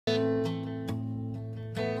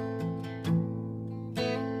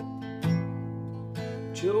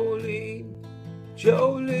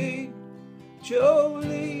Jolene,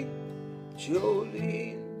 Jolene,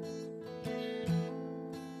 Jolene.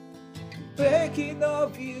 Begging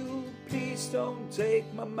of you, please don't take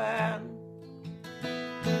my man.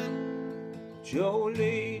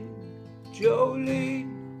 Jolene,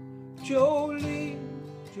 Jolene, Jolene,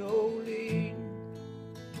 Jolene.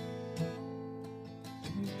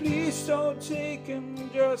 Please don't take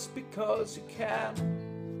him just because you can.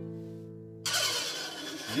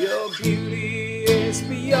 Your beauty is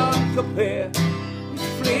beyond compare,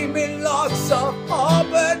 with flaming locks of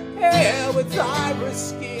auburn hair, with ivory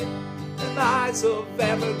skin and eyes of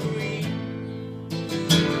evergreen.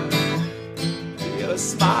 Your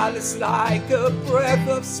smile is like a breath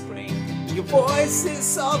of spring, your voice is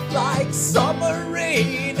soft like summer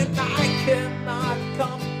rain, and I cannot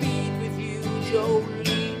compete with you,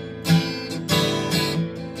 Jolene.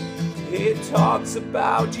 He talks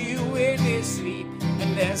about you in his sleep,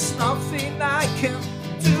 and there's nothing I can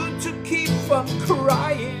do to keep from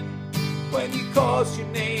crying when he calls your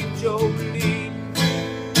name, Jolene.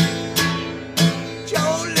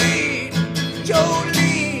 Jolene,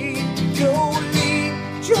 Jolene,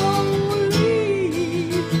 Jolene, Jolene.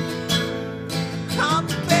 I'm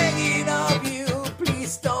begging of you,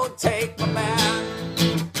 please don't take my man.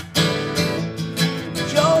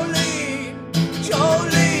 Jolene,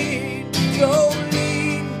 Jolene,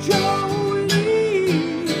 Jolene, Jolene.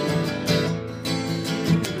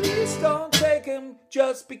 Please don't take him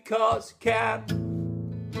just because you can.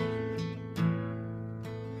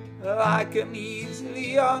 I can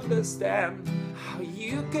easily understand how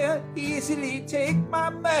you can easily take my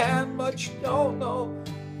man, but you don't know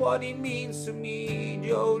what he means to me,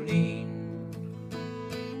 Jolene.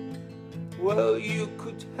 Well, you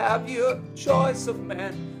could have your choice of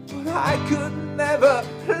men, but I could never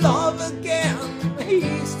love again.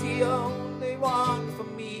 He's the only one for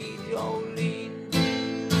me, Jolene.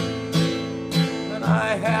 And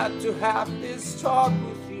I had to have this talk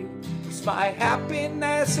with you, 'cause my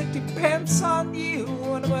happiness, it depends on you,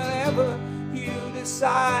 and whatever you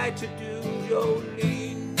decide to do,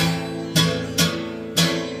 Jolene.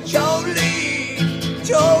 Jolene,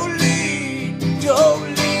 Jolene,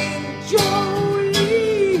 Jolene,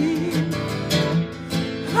 Jolene.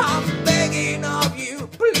 I'm begging of you,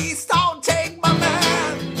 please don't take my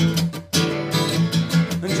man.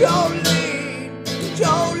 Jolene,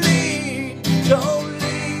 Jolene,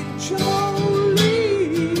 Jolene,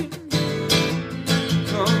 Jolene.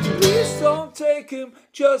 Please don't take him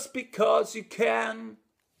just because you can.